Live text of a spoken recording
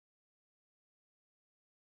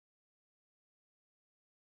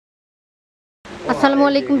আসসালামু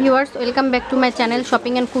আলাইকুম viewers, welcome back to my channel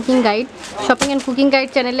shopping and cooking guide. Shopping and cooking guide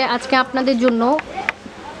চ্যানেলে আজকে আপনাদের জন্য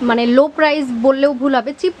মানে লো প্রাইস বললেও ভুল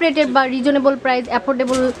হবে, চিপ রেটের বা রিজনেবল প্রাইস,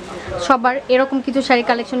 অ্যাফোর্ডেবল সবার এরকম কিছু শাড়ি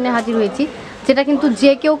কালেকশন নিয়ে হাজির হয়েছি, যেটা কিন্তু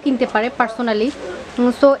যে কেউ কিনতে পারে পার্সোনালি।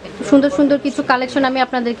 সো সুন্দর সুন্দর কিছু কালেকশন আমি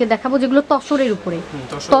আপনাদেরকে দেখাবো, যেগুলো তসরের উপরে,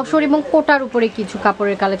 তসর এবং কোটার উপরে কিছু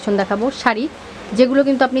কাপড়ের কালেকশন দেখাবো, শাড়ি যেগুলো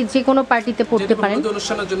কিন্তু আপনি যে কোনো পার্টিতে পরতে পারেন,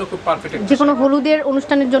 যে কোনো হলুদের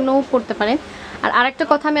অনুষ্ঠানের জন্যও পরতে পারেন। আর আরেকটা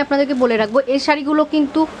কথা আমি আপনাদেরকে বলে রাখবো, এই শাড়িগুলো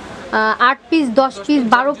কিন্তু 8 পিস, 10 পিস,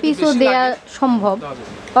 12 পিসও দেওয়া সম্ভব।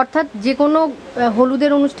 অর্থাৎ যে কোনো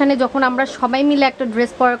হলুদের অনুষ্ঠানে যখন আমরা সবাই মিলে একটা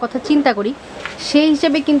ড্রেস পরার কথা চিন্তা করি, সেই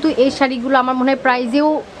হিসেবে কিন্তু এই শাড়িগুলো আমার মনে হয় প্রাইজেও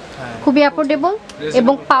খুবই অ্যাফোর্ডেবল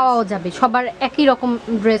এবং পাওয়াও যাবে, সবার একই রকম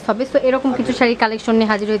ড্রেস হবে। সো এরকম কিছু শাড়ি কালেকশন নিয়ে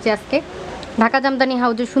হাজির হয়েছে আজকে। ঢাকা জামদানি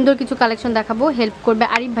হাউজের সুন্দর কিছু কালেকশন দেখাবো, হেল্প করবে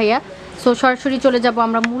আরিফ ভাইয়া। সো সরাসরি চলে যাব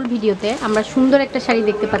আমরা মূল ভিডিওতে। আমরা সুন্দর একটা শাড়ি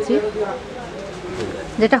দেখতে পাচ্ছি,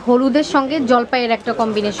 যেটা হলুদের সঙ্গে জলপাইয়ের একটা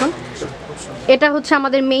কম্বিনেশন। এটা হচ্ছে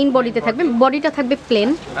আমাদের মেইন বডিতে থাকবে, বডিটা থাকবে প্লেন,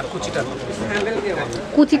 আর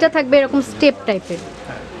কুচিটা থাকবে এরকম স্টেপ টাইপের।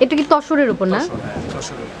 এটা কি তসরের উপর না?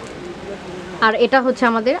 আর এটা হচ্ছে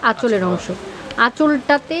আমাদের আঁচলের অংশ,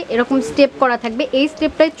 আঁচলটাতে এরকম স্টেপ করা থাকবে, এই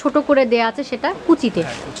স্টেপটাই ছোট করে দেয়া আছে সেটা কুচিতে।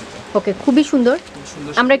 ওকে, খুবই সুন্দর।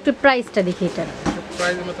 আমরা একটু প্রাইসটা দেখি। এটা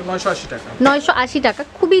 980 টাকা,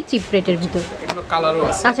 খুবই চিপ রেটের ভিতর।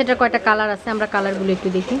 আচ্ছা, এটার কয়টা কালার আছে, আমরা কালারগুলো একটু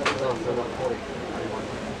দেখি।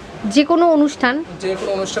 যে কোনো অনুষ্ঠান,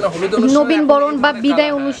 নবীন বরণ বা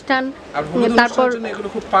বিদায় অনুষ্ঠান, তারপর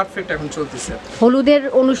হলুদের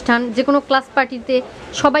অনুষ্ঠান, যে কোনো ক্লাস পার্টিতে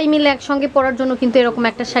সবাই মিলে একসঙ্গে পরার জন্য কিন্তু এরকম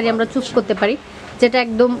একটা শাড়ি আমরা চুজ করতে পারি, যেটা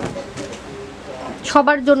একদম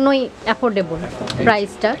সবার জন্যই অ্যাফোর্ডেবল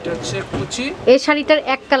প্রাইসটা। এই শাড়িটার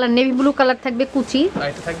এক কালার নেভি ব্লু কালার থাকবে কুচি,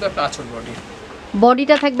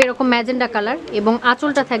 বডিটা থাকবে এরকম ম্যাজেন্ডা কালার এবং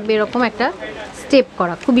আঁচলটা থাকবে এরকম একটা স্টেপ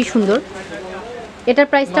করা, খুবই সুন্দর। এটার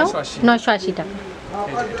প্রাইসটাও 980 টাকা।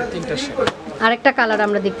 আরেকটা কালার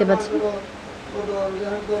আমরা দেখতে পাচ্ছি,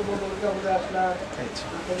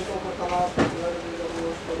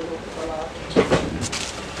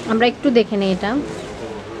 আমরা একটু দেখে নেই। এটা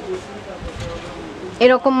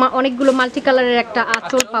এরকম অনেকগুলো মাল্টি কালারের একটা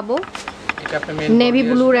আঁচল পাবো, নেভি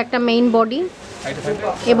ব্লুর একটা মেইন বডি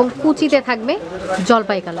এবং কুচিতে থাকবে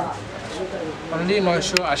জলপাই কালার।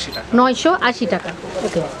 980 টাকা।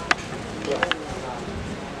 ওকে,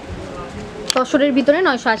 তসরের ভিতরে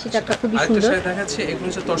 980 টাকা, খুবই সুন্দর।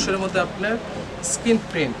 তসরের মধ্যে আপনার স্ক্রিন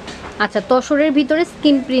প্রিন্ট। আচ্ছা, তসরের ভিতরে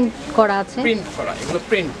স্ক্রিন প্রিন্ট করা আছে, প্রিন্ট করা, এগুলো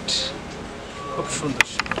প্রিন্ট, খুব সুন্দর,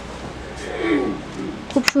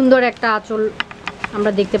 খুব সুন্দর একটা আঁচল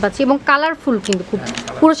আমরা দেখতে পাচ্ছি এবং কালারফুল কিন্তু খুব।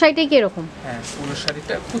 পুরো শাড়িটাই কি এরকম? হ্যাঁ, পুরো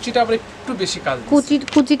শাড়িটা কুচিটা আবার একটু বেশি কাজ,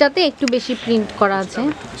 কুচিটাতে একটু বেশি প্রিন্ট করা আছে।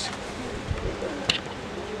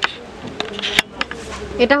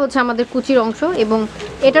 এটা হচ্ছে আমাদের কুচির অংশ এবং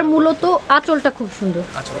এটার মূলত আঁচলটা খুব সুন্দর,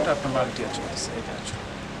 আঁচলটা আপনার মাল্টি আঁচল আছে, এটা আঁচল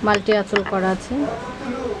মাল্টি আঁচল করা আছে।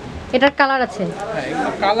 এটার কালার আছে, হ্যাঁ, এগুলো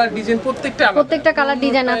কালার ডিজাইন প্রত্যেকটা কালার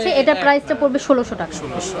ডিজাইন আছে। এটা প্রাইসটা পড়বে 1600 টাকা।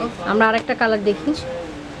 আমরা আরেকটা কালার দেখি,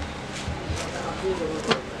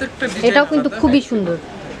 এটাও কিন্তু খুবই সুন্দর।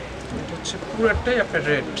 এটা হচ্ছে পুরোটাই আপনার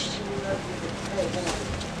রেড,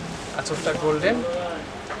 আঁচলটা গোল্ডেন।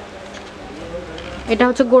 এটা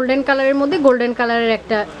হচ্ছে গোল্ডেন কালারের মধ্যে গোল্ডেন কালারের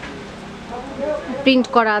একটা প্রিন্ট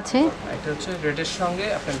করা আছে। এটা হচ্ছে রেডের সঙ্গে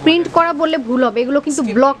আপনার প্রিন্ট করা বললে ভুল হবে, এগুলো কিন্তু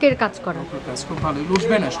ব্লকের কাজ করা, খুব ভালো,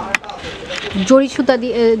 লুজবে না সব, জরি সুতা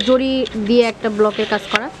দিয়ে, জরি দিয়ে একটা ব্লকের কাজ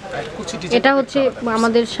করা। এটা হচ্ছে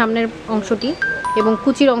আমাদের সামনের অংশটি এবং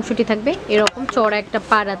কুচির অংশটি থাকবে এরকম চওড়া একটা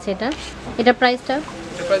পার আছে। এটা প্রাইসটা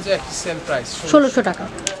 1600 টাকা।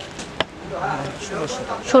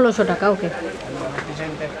 1600 টাকা। ওকে,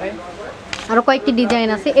 আরো কয়েকটি ডিজাইন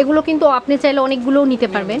আছে, এগুলো কিন্তু আপনি চাইলে অনেকগুলোও নিতে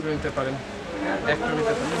পারবেন।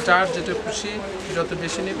 যার যেটা খুশি, যত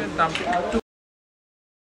বেশি নেবেন দামটা একটু।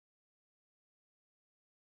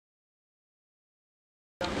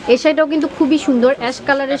 এই শাড়িটাও কিন্তু খুবই সুন্দর, অ্যাশ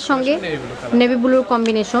কালারের সঙ্গে নেভি ব্লুর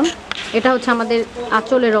কম্বিনেশন। এটা হচ্ছে আমাদের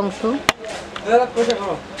আঁচলের অংশ,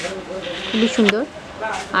 খুবই সুন্দর।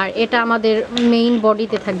 আর এটা আমাদের মেইন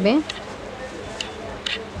বডিতে থাকবে।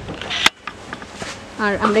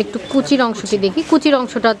 আর আমরা একটু কুচির অংশটি দেখি, কুচির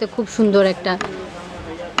অংশটাতে খুব সুন্দর একটা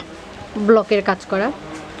ব্লকের কাজ করা,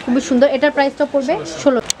 খুবই সুন্দর। এটার প্রাইসটা পড়বে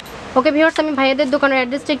 16। ওকে ভিউয়ার্স, আমি ভাইয়াদের দোকানের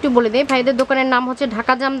অ্যাড্রেসটা একটু বলে দিই। ভাইয়াদের দোকানের নাম হচ্ছে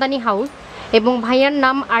ঢাকা জামদানি হাউস এবং ভাইয়ার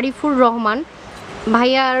নাম আরিফুর রহমান।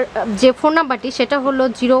 ভাইয়ার যে ফোন নাম্বারটি সেটা হলো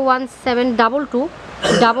 01722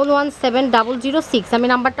 117 006। আমি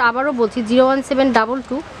নাম্বারটা আবারও বলছি,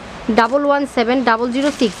 01722 117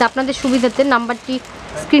 006। আপনাদের সুবিধাতে নাম্বারটি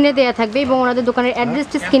স্ক্রিনে দেওয়া থাকবে এবং ওনাদের দোকানের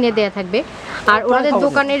অ্যাড্রেসটি স্ক্রিনে দেওয়া থাকবে। আর ওনাদের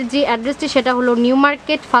দোকানের যে অ্যাড্রেসটি সেটা হলো new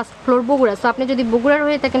market first floor Bogura. So আপনি যদি বগুড়ার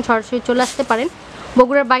হয়ে থাকেন সরাসরি চলে আসতে পারেন।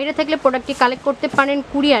 বগুড়ার বাইরে থাকলে প্রোডাক্টটি কালেক্ট করতে পারেন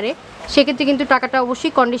কুরিয়ারে, সেক্ষেত্রে কিন্তু টাকাটা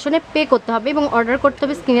অবশ্যই কন্ডিশনে পে করতে হবে এবং অর্ডার করতে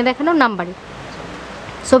হবে স্ক্রিনে দেখানো নাম্বারে।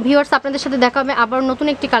 সো ভিউয়ার্স, আপনাদের সাথে দেখা হবে আবার নতুন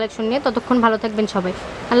একটি কালেকশন নিয়ে। ততক্ষণ ভালো থাকবেন সবাই,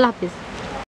 আল্লাহ হাফিজ।